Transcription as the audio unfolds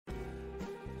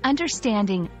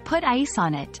Understanding, put ice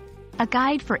on it. A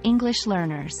guide for English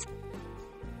learners.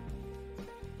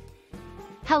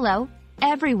 Hello,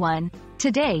 everyone.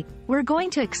 Today, we're going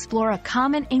to explore a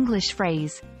common English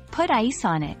phrase, put ice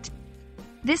on it.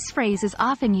 This phrase is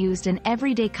often used in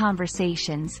everyday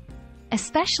conversations,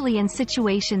 especially in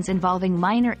situations involving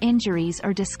minor injuries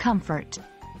or discomfort.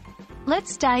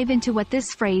 Let's dive into what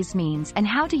this phrase means and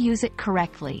how to use it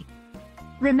correctly.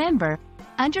 Remember,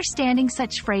 understanding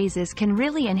such phrases can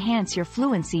really enhance your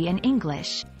fluency in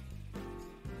English.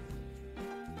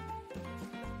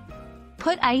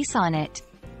 Put ice on it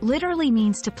literally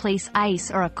means to place ice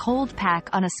or a cold pack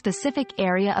on a specific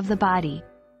area of the body.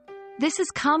 This is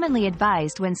commonly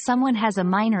advised when someone has a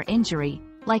minor injury,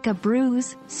 like a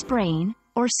bruise, sprain,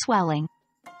 or swelling.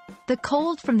 The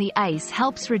cold from the ice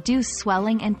helps reduce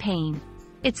swelling and pain.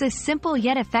 It's a simple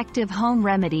yet effective home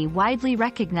remedy widely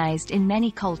recognized in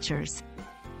many cultures.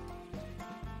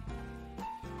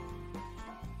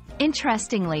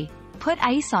 Interestingly, put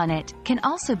ice on it can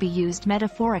also be used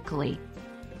metaphorically.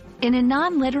 In a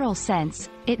non-literal sense,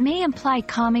 it may imply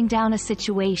calming down a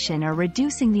situation or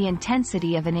reducing the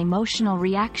intensity of an emotional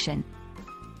reaction.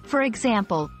 For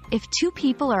example, if two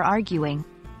people are arguing,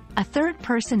 a third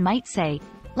person might say,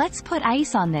 "Let's put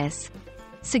ice on this,"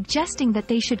 suggesting that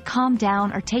they should calm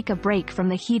down or take a break from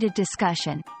the heated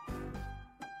discussion.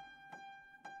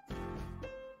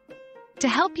 To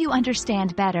help you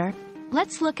understand better,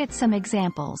 let's look at some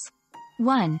examples.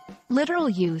 1. Literal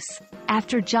use.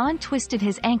 After John twisted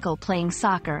his ankle playing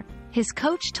soccer, his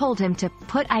coach told him to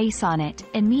put ice on it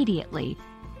immediately.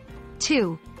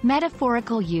 2.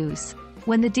 Metaphorical use.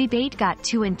 When the debate got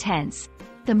too intense,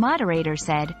 the moderator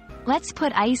said, "Let's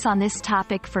put ice on this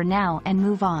topic for now and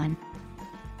move on."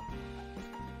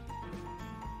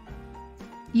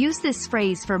 Use this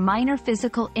phrase for minor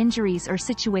physical injuries or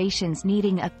situations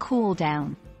needing a cool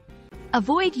down.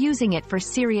 Avoid using it for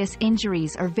serious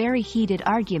injuries or very heated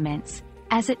arguments,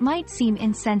 as it might seem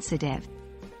insensitive.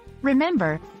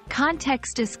 Remember,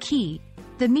 context is key.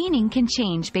 The meaning can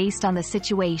change based on the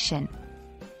situation.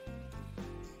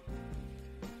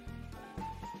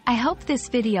 I hope this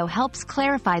video helps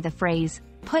clarify the phrase,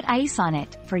 put ice on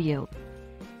it, for you.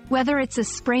 Whether it's a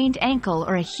sprained ankle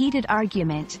or a heated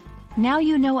argument, now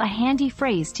you know a handy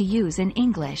phrase to use in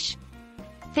English.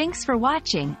 Thanks for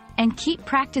watching, and keep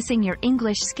practicing your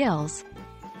English skills.